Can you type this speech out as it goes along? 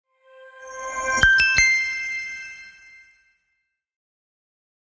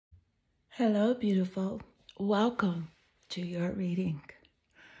Hello, beautiful. Welcome to your reading.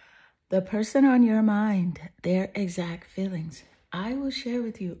 The person on your mind, their exact feelings. I will share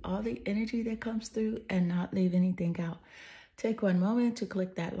with you all the energy that comes through and not leave anything out. Take one moment to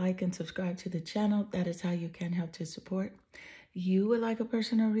click that like and subscribe to the channel. That is how you can help to support. You would like a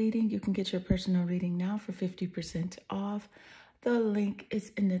personal reading? You can get your personal reading now for 50% off. The link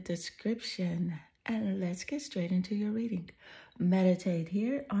is in the description. And let's get straight into your reading. Meditate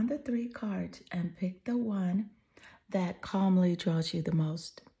here on the 3 cards and pick the one that calmly draws you the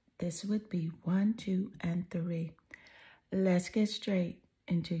most. This would be 1, 2, and 3. Let's get straight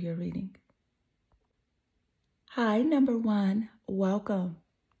into your reading. Hi, number 1. Welcome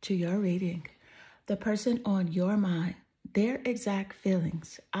to your reading. The person on your mind, their exact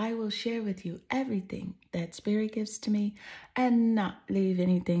feelings. I will share with you everything that Spirit gives to me and not leave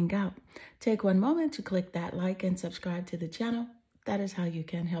anything out. Take one moment to click that like and subscribe to the channel. That is how you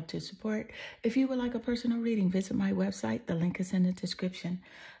can help to support. If you would like a personal reading, visit my website. The link is in the description.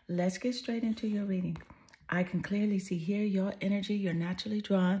 Let's get straight into your reading. I can clearly see here your energy. You're naturally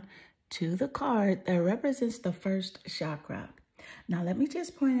drawn to the card that represents the first chakra. Now, let me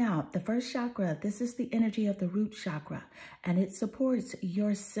just point out the first chakra, this is the energy of the root chakra, and it supports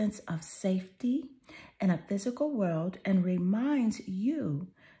your sense of safety in a physical world and reminds you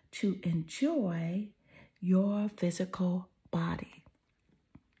to enjoy your physical body.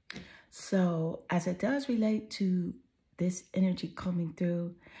 So as it does relate to this energy coming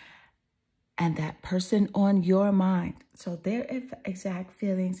through and that person on your mind, so their exact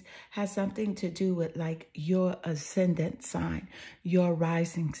feelings has something to do with like your ascendant sign, your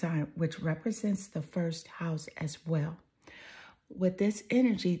rising sign, which represents the first house as well. With this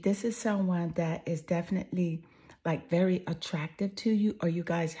energy, this is someone that is definitely like very attractive to you, or you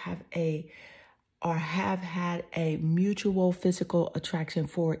guys have had a mutual physical attraction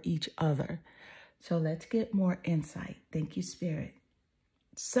for each other. So let's get more insight. Thank you, Spirit.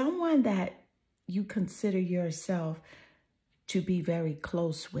 Someone that you consider yourself to be very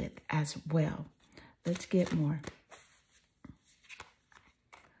close with as well. Let's get more.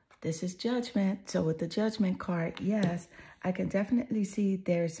 This is Judgment. So with the Judgment card, yes, I can definitely see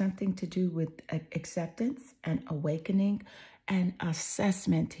there's something to do with acceptance and awakening and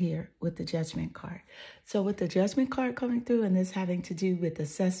assessment here with the Judgment card. So with the Judgment card coming through and this having to do with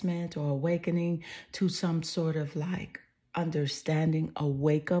assessment or awakening to some sort of like understanding, a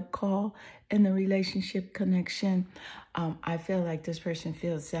wake-up call in the relationship connection, I feel like this person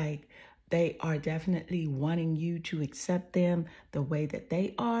feels like they are definitely wanting you to accept them the way that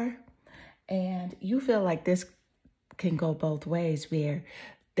they are. And you feel like this can go both ways, where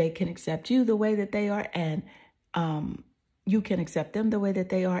they can accept you the way that they are, and you can accept them the way that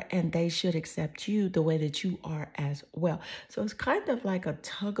they are, and they should accept you the way that you are as well. So it's kind of like a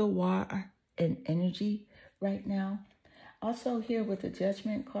tug-of-war in energy right now. Also here with the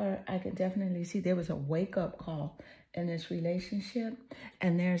Judgment card, I can definitely see there was a wake-up call in this relationship,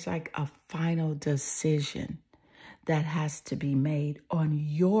 and there's like a final decision that has to be made on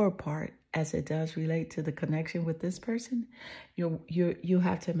your part as it does relate to the connection with this person. You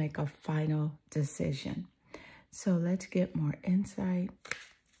have to make a final decision. So let's get more insight.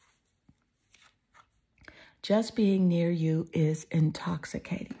 Just being near you is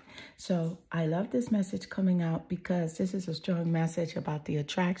intoxicating. So I love this message coming out because this is a strong message about the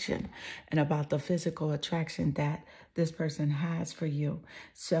attraction and about the physical attraction that this person has for you.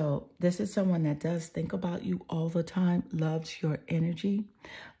 So this is someone that does think about you all the time, loves your energy,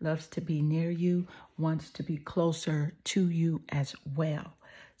 loves to be near you, wants to be closer to you as well.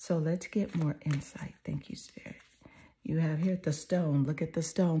 So let's get more insight. Thank you, Spirit. You have here the stone. Look at the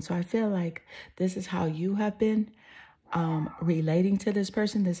stone. So I feel like this is how you have been relating to this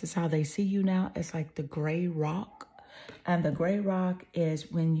person. This is how they see you now. It's like the gray rock. And the gray rock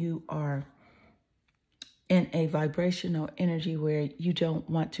is when you are in a vibrational energy where you don't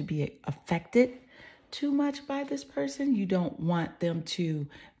want to be affected too much by this person. You don't want them to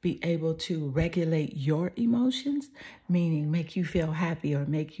be able to regulate your emotions, meaning make you feel happy or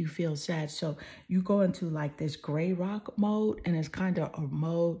make you feel sad. So you go into like this gray rock mode, and it's kind of a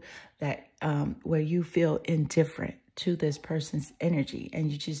mode that where you feel indifferent to this person's energy.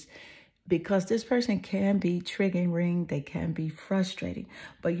 And you just, because this person can be triggering, they can be frustrating,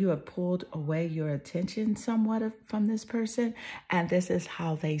 but you have pulled away your attention somewhat from this person. And this is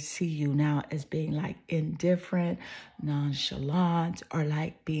how they see you now, as being like indifferent, nonchalant, or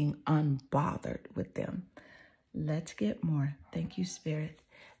like being unbothered with them. Let's get more. Thank you, Spirit.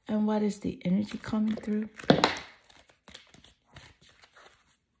 And what is the energy coming through?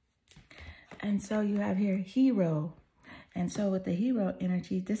 And so you have here hero. And so with the hero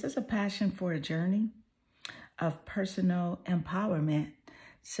energy, this is a passion for a journey of personal empowerment.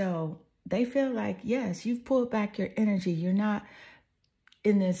 So they feel like, yes, you've pulled back your energy. You're not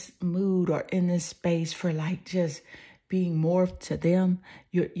in this mood or in this space for like just being more to them.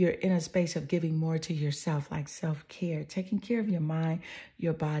 You're in a space of giving more to yourself, like self-care, taking care of your mind,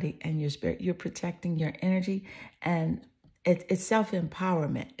 your body, and your spirit. You're protecting your energy, and it's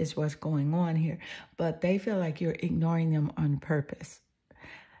self-empowerment is what's going on here. But they feel like you're ignoring them on purpose.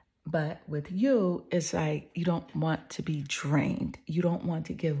 But with you, it's like you don't want to be drained. You don't want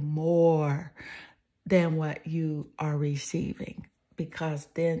to give more than what you are receiving, because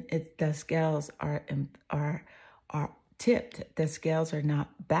then the scales are tipped. The scales are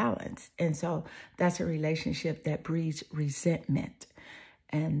not balanced. And so that's a relationship that breeds resentment.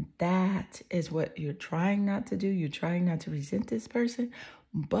 And that is what you're trying not to do. You're trying not to resent this person,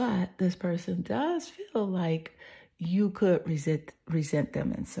 but this person does feel like you could resent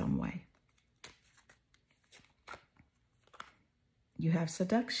them in some way. You have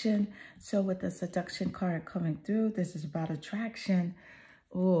seduction. So with the seduction card coming through, this is about attraction.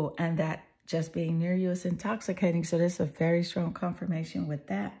 Oh, and that just being near you is intoxicating. So there's a very strong confirmation with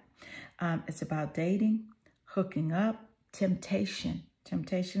that. It's about dating, hooking up, temptation.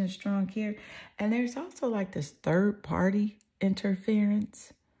 Temptation is strong here. And there's also like this third party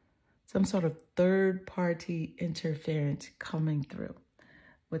interference. Some sort of third party interference coming through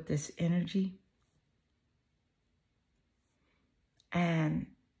with this energy. And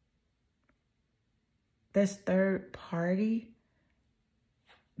this third party,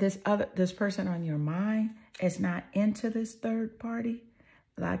 this person on your mind is not into this third party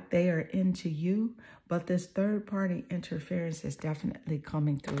like they are into you, but this third party interference is definitely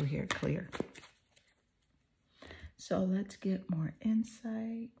coming through here clear. So let's get more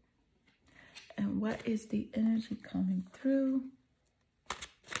insight. And what is the energy coming through?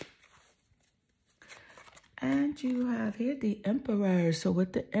 And you have here the Emperor. So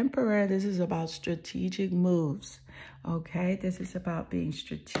with the Emperor, this is about strategic moves. Okay, this is about being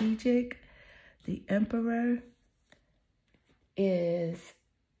strategic. The Emperor is,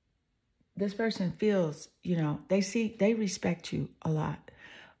 this person feels, you know, they respect you a lot.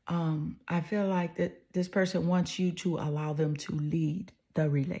 I feel like that this person wants you to allow them to lead the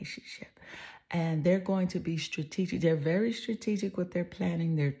relationship. And they're going to be strategic. They're very strategic with their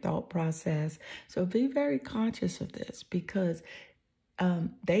planning, their thought process. So be very conscious of this, because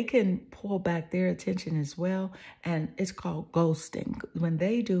they can pull back their attention as well. And it's called ghosting. When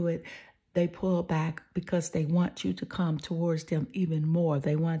they do it, they pull back because they want you to come towards them even more.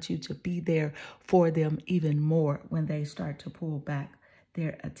 They want you to be there for them even more when they start to pull back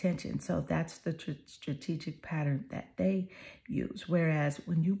their attention. So that's the strategic pattern that they use. Whereas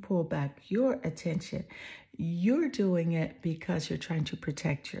when you pull back your attention, you're doing it because you're trying to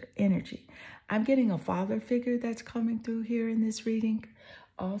protect your energy. I'm getting a father figure that's coming through here in this reading.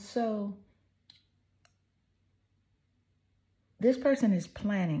 Also, this person is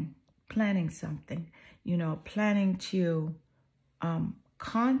planning something, you know, planning to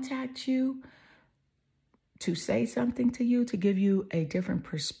contact you, to say something to you, to give you a different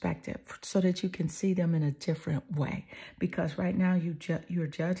perspective so that you can see them in a different way. Because right now you're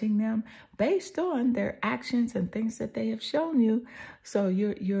judging them based on their actions and things that they have shown you. So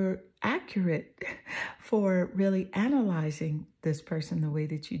you're accurate for really analyzing this person the way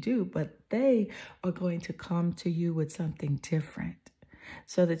that you do, but they are going to come to you with something different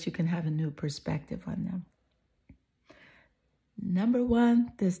so that you can have a new perspective on them. Number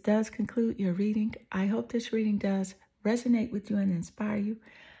one, this does conclude your reading. I hope this reading does resonate with you and inspire you.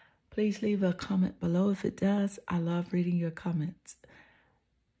 Please leave a comment below if it does. I love reading your comments.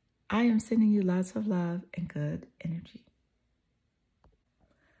 I am sending you lots of love and good energy.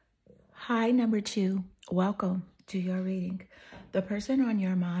 Hi, number two. Welcome to your reading. The person on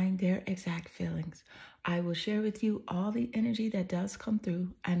your mind, their exact feelings. I will share with you all the energy that does come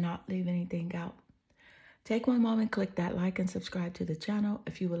through and not leave anything out. Take one moment, click that like and subscribe to the channel.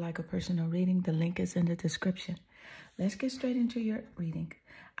 If you would like a personal reading, the link is in the description. Let's get straight into your reading.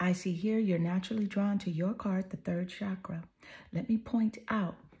 I see here you're naturally drawn to your card, the third chakra. Let me point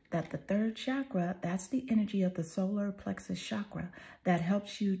out that the third chakra, that's the energy of the solar plexus chakra that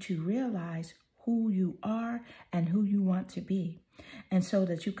helps you to realize who you are and who you want to be. And so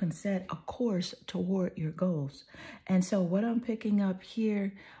that you can set a course toward your goals. And so what I'm picking up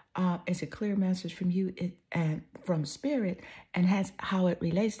here is a clear message from you and from spirit, and has how it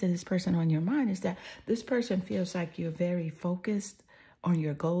relates to this person on your mind is that this person feels like you're very focused on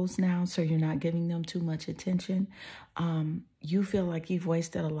your goals now, so you're not giving them too much attention. You feel like you've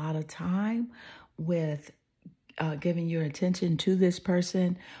wasted a lot of time with giving your attention to this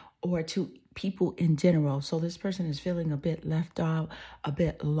person or to people in general. So this person is feeling a bit left out, a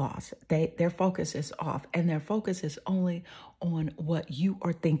bit lost. Their focus is off, and their focus is only on what you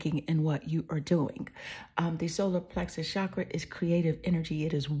are thinking and what you are doing. The solar plexus chakra is creative energy.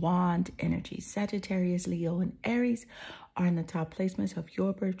 It is wand energy. Sagittarius, Leo, and Aries are in the top placements of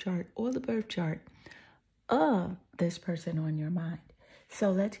your birth chart or the birth chart of this person on your mind.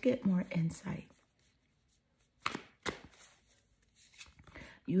 So let's get more insight.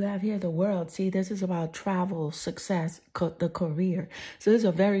 You have here the world. See, this is about travel, success, the career. So this is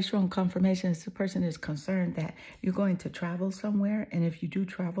a very strong confirmation. This person is concerned that you're going to travel somewhere. And if you do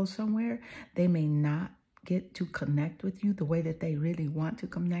travel somewhere, they may not get to connect with you the way that they really want to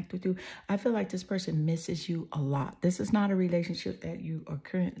connect with you. I feel like this person misses you a lot. This is not a relationship that you are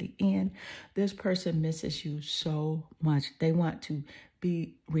currently in. This person misses you so much. They want to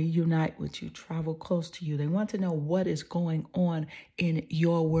reunite with you, travel close to you. They want to know what is going on in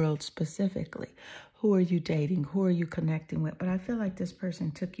your world specifically. Who are you dating? Who are you connecting with? But I feel like this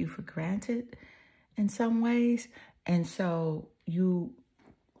person took you for granted in some ways. And so you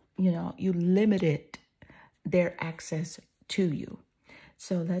limited their access to you.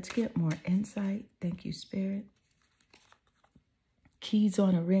 So let's get more insight. Thank you, Spirit. Keys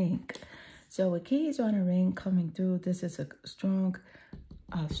on a ring. So with keys on a ring coming through, this is a strong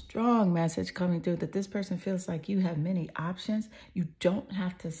message coming through that this person feels like you have many options. You don't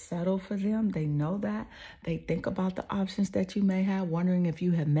have to settle for them. They know that. They think about the options that you may have, wondering if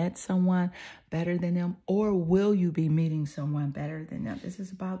you have met someone better than them, or will you be meeting someone better than them. This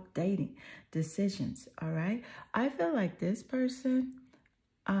is about dating, decisions, all right? I feel like this person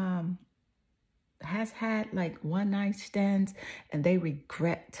has had like one-night stands, and they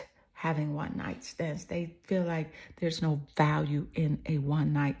regret having one-night stands. They feel like there's no value in a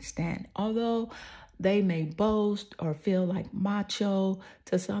one-night stand. Although they may boast or feel like macho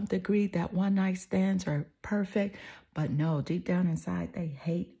to some degree that one-night stands are perfect, but no, deep down inside, they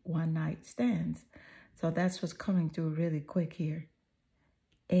hate one-night stands. So that's what's coming through really quick here.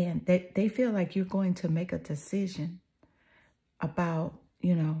 And they feel like you're going to make a decision about,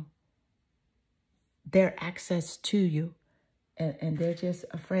 their access to you. And they're just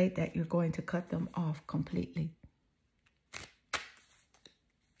afraid that you're going to cut them off completely.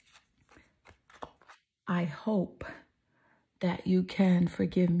 I hope that you can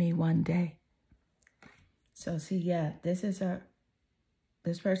forgive me one day. So see, yeah, this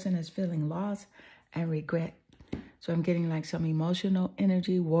person is feeling loss and regret. So I'm getting like some emotional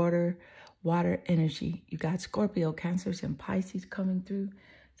energy, water energy. You got Scorpio, Cancers, and Pisces coming through.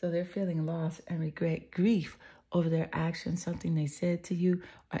 So they're feeling loss and regret, grief over their actions, something they said to you,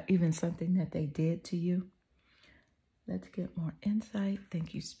 or even something that they did to you. Let's get more insight.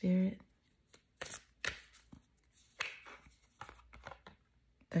 Thank you, Spirit.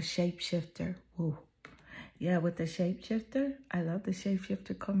 The shapeshifter. Woo. Yeah, with the shapeshifter, I love the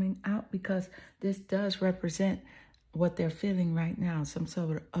shapeshifter coming out because this does represent what they're feeling right now. Some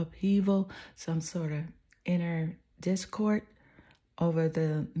sort of upheaval, some sort of inner discord over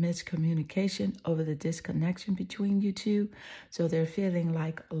the miscommunication, over the disconnection between you two. So they're feeling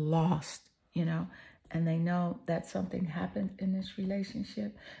like lost, and they know that something happened in this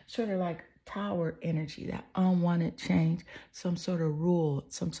relationship, sort of like tower energy, that unwanted change, some sort of rule,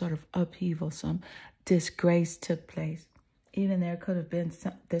 some sort of upheaval, some disgrace took place. Even there could have been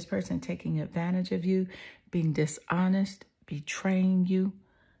this person taking advantage of you, being dishonest, betraying you,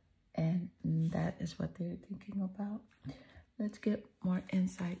 and that is what they're thinking about. Let's get more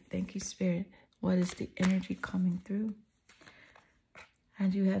insight. Thank you, Spirit. What is the energy coming through?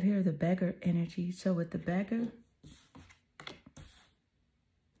 And you have here the beggar energy. So with the beggar,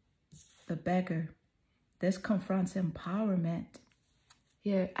 this confronts empowerment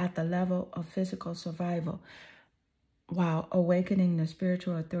here at the level of physical survival, while awakening the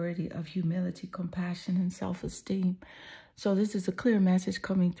spiritual authority of humility, compassion, and self-esteem. So this is a clear message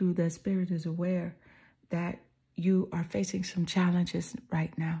coming through that Spirit is aware that you are facing some challenges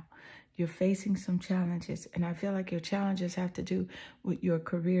right now. You're facing some challenges. And I feel like your challenges have to do with your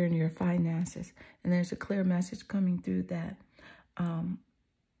career and your finances. And there's a clear message coming through that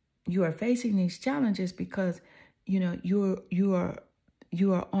you are facing these challenges because, you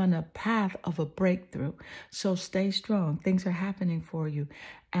are on a path of a breakthrough. So stay strong. Things are happening for you.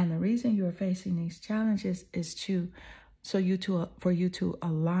 And the reason you are facing these challenges is for you to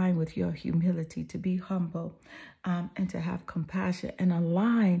align with your humility, to be humble, and to have compassion and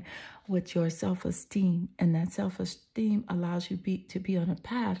align with your self-esteem. And that self-esteem allows you to be on a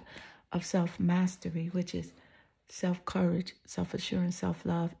path of self-mastery, which is self-courage, self-assurance,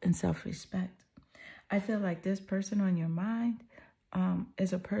 self-love, and self-respect. I feel like this person on your mind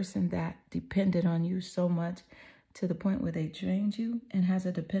is a person that depended on you so much to the point where they drained you and has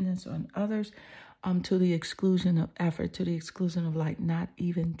a dependence on others to the exclusion of effort, to the exclusion of like not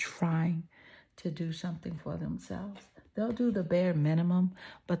even trying to do something for themselves. They'll do the bare minimum,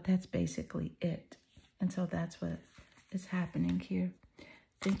 but that's basically it. And so that's what is happening here.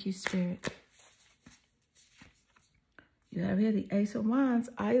 Thank you, Spirit. You have here the Ace of Wands.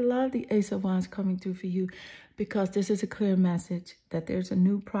 I love the Ace of Wands coming through for you because this is a clear message that there's a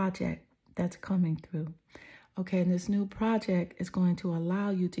new project that's coming through. Okay, and this new project is going to allow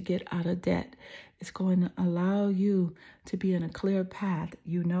you to get out of debt. It's going to allow you to be in a clear path.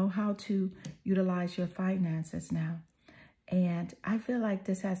 You know how to utilize your finances now. And I feel like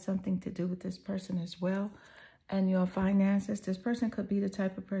this has something to do with this person as well and your finances. This person could be the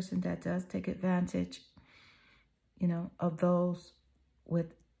type of person that does take advantage, you know, of those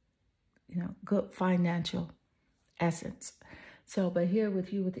with, you know, good financial essence. So, but here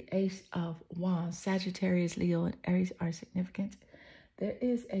with you with the Ace of Wands, Sagittarius, Leo, and Aries are significant. There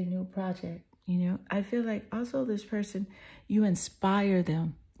is a new project, you know. I feel like also this person, you inspire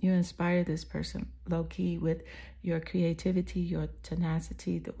them. You inspire this person low-key with your creativity, your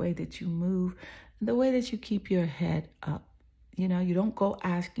tenacity, the way that you move, the way that you keep your head up. You know, you don't go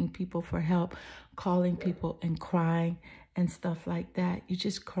asking people for help, calling people and crying and stuff like that. You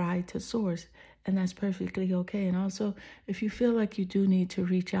just cry to source, and that's perfectly okay. And also, if you feel like you do need to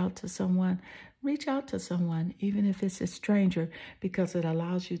reach out to someone, even if it's a stranger, because it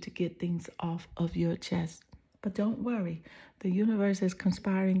allows you to get things off of your chest. But don't worry, the universe is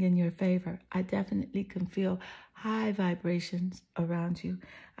conspiring in your favor. I definitely can feel high vibrations around you.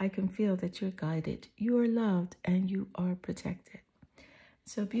 I can feel that you're guided, you are loved, and you are protected.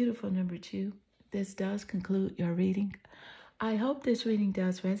 So beautiful, number 2. This does conclude your reading. I hope this reading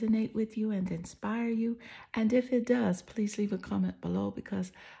does resonate with you and inspire you. And if it does, please leave a comment below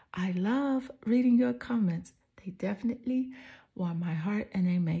because I love reading your comments. They definitely warm my heart and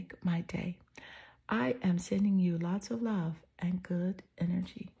they make my day. I am sending you lots of love and good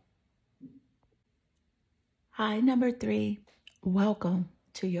energy. Hi, number 3. Welcome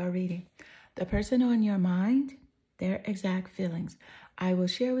to your reading. The person on your mind, their exact feelings. I will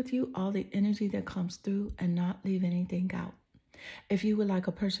share with you all the energy that comes through and not leave anything out. If you would like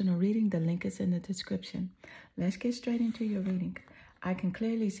a personal reading, the link is in the description. Let's get straight into your reading. I can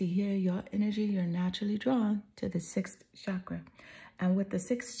clearly see here your energy, you're naturally drawn to the 6th chakra. And with the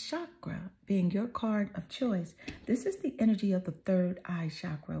 6th chakra being your card of choice, this is the energy of the 3rd eye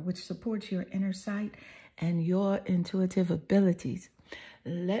chakra, which supports your inner sight and your intuitive abilities.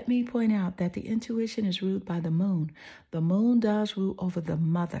 Let me point out that the intuition is ruled by the moon. The moon does rule over the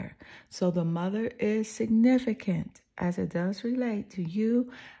mother. So the mother is significant as it does relate to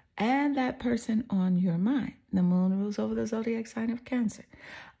you and that person on your mind. The moon rules over the zodiac sign of Cancer.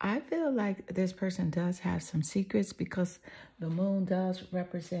 I feel like this person does have some secrets because the moon does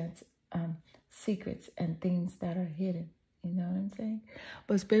represent secrets and things that are hidden. You know what I'm saying?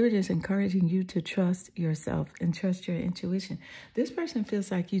 But Spirit is encouraging you to trust yourself and trust your intuition. This person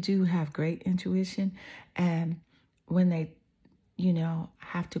feels like you do have great intuition. And when they, you know,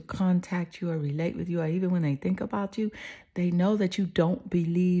 have to contact you or relate with you, or even when they think about you, they know that you don't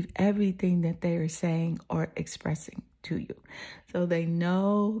believe everything that they are saying or expressing to you. So they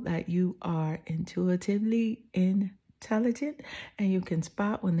know that you are intuitively intelligent and you can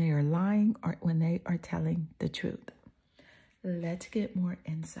spot when they are lying or when they are telling the truth. Let's get more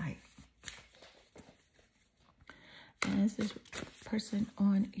insight. And this is person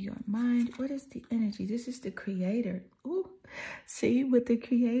on your mind. What is the energy? This is the creator. Ooh, see, with the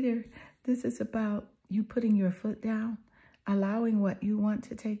creator, this is about you putting your foot down, allowing what you want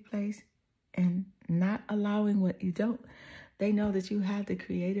to take place, and not allowing what you don't. They know that you have the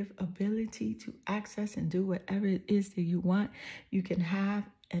creative ability to access and do whatever it is that you want. You can have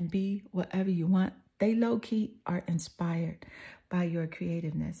and be whatever you want. They low-key are inspired by your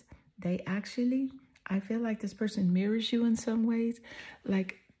creativeness. They actually, I feel like this person mirrors you in some ways.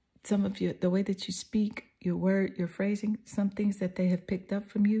 Like some of you, the way that you speak, your word, your phrasing, some things that they have picked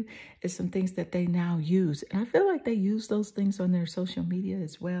up from you is some things that they now use. And I feel like they use those things on their social media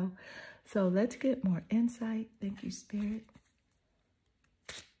as well. So let's get more insight. Thank you, Spirit.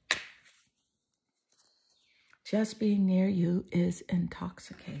 Just being near you is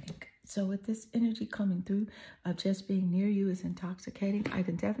intoxicating. So with this energy coming through of just being near you is intoxicating, I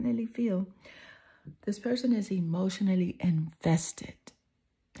can definitely feel this person is emotionally invested,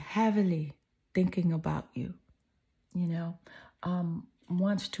 heavily thinking about you, you know,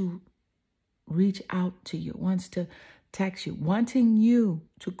 wants to reach out to you, wants to text you, wanting you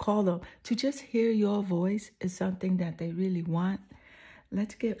to call them, to just hear your voice is something that they really want.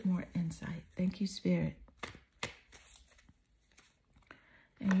 Let's get more insight. Thank you, Spirit.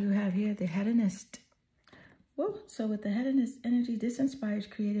 And you have here the hedonist. Whoa. So with the hedonist energy, this inspires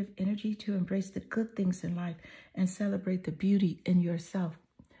creative energy to embrace the good things in life and celebrate the beauty in yourself.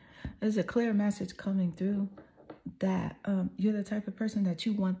 There's a clear message coming through that you're the type of person that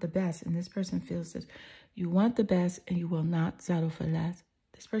you want the best. And this person feels that you want the best and you will not settle for less.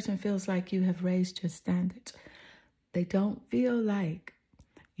 This person feels like you have raised your standards. They don't feel like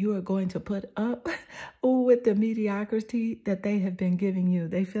you are going to put up with the mediocrity that they have been giving you.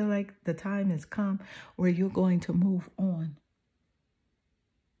 They feel like the time has come where you're going to move on.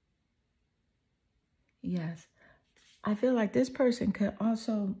 Yes. I feel like this person could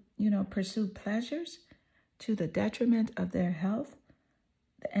also, pursue pleasures to the detriment of their health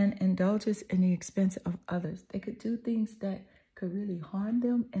and indulges in the expense of others. They could do things that could really harm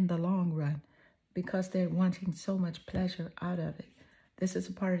them in the long run because they're wanting so much pleasure out of it. This is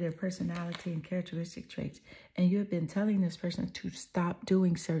a part of their personality and characteristic traits. And you've been telling this person to stop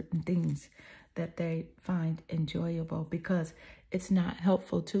doing certain things that they find enjoyable because it's not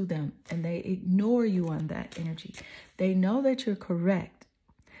helpful to them. And they ignore you on that energy. They know that you're correct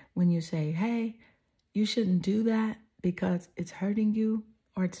when you say, hey, you shouldn't do that because it's hurting you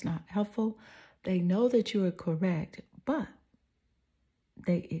or it's not helpful. They know that you are correct, but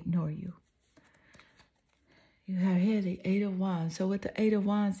they ignore you. You have here the Eight of Wands. So with the Eight of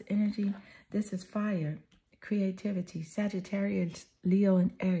Wands energy, this is fire, creativity, Sagittarius, Leo,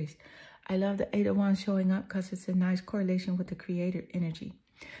 and Aries. I love the Eight of Wands showing up because it's a nice correlation with the creator energy.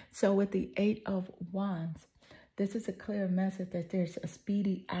 So with the Eight of Wands, this is a clear message that there's a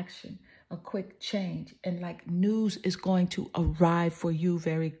speedy action, a quick change, and like news is going to arrive for you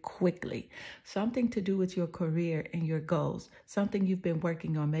very quickly. Something to do with your career and your goals, something you've been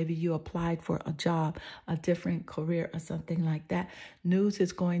working on. Maybe you applied for a job, a different career or something like that. News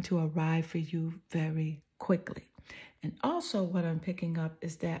is going to arrive for you very quickly. And also what I'm picking up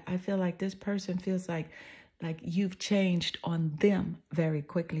is that I feel like this person feels like you've changed on them very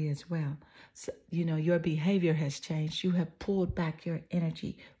quickly as well. So, your behavior has changed. You have pulled back your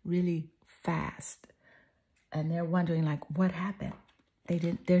energy really fast. And they're wondering what happened?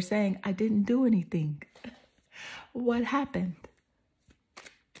 They're saying, I didn't do anything. What happened?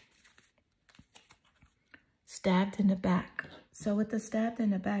 Stabbed in the back. So with the stabbed in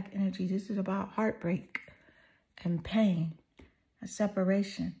the back energy, this is about heartbreak and pain, a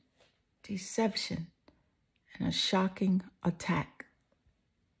separation, deception, and a shocking attack.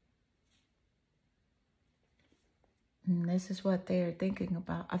 And this is what they're thinking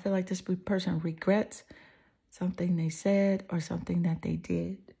about. I feel like this person regrets something they said or something that they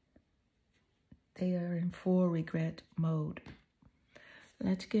did. They are in full regret mode.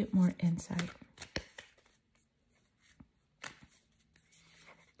 Let's get more insight.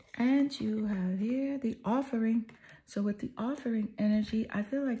 And you have here the offering. So with the offering energy, I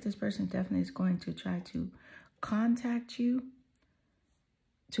feel like this person definitely is going to try to contact you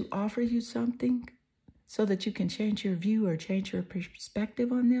to offer you something so that you can change your view or change your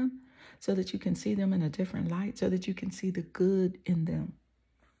perspective on them, so that you can see them in a different light, so that you can see the good in them.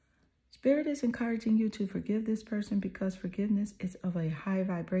 Spirit is encouraging you to forgive this person because forgiveness is of a high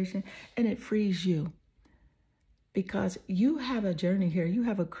vibration and it frees you. Because you have a journey here. You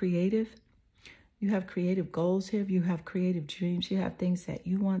have creative goals here. You have creative dreams. You have things that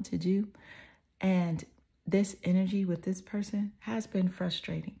you want to do. And this energy with this person has been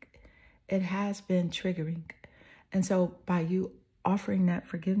frustrating. It has been triggering. And so by you offering that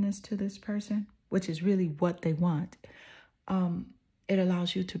forgiveness to this person, which is really what they want, it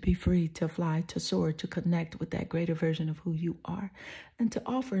allows you to be free, to fly, to soar, to connect with that greater version of who you are, and to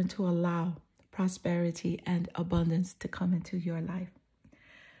offer and to allow prosperity and abundance to come into your life.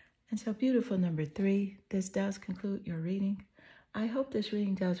 And so beautiful number 3, this does conclude your reading. I hope this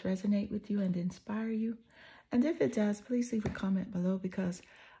reading does resonate with you and inspire you. And if it does, please leave a comment below because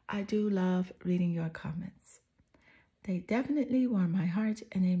I do love reading your comments. They definitely warm my heart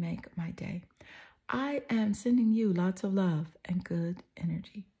and they make my day. I am sending you lots of love and good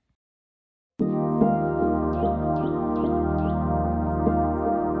energy.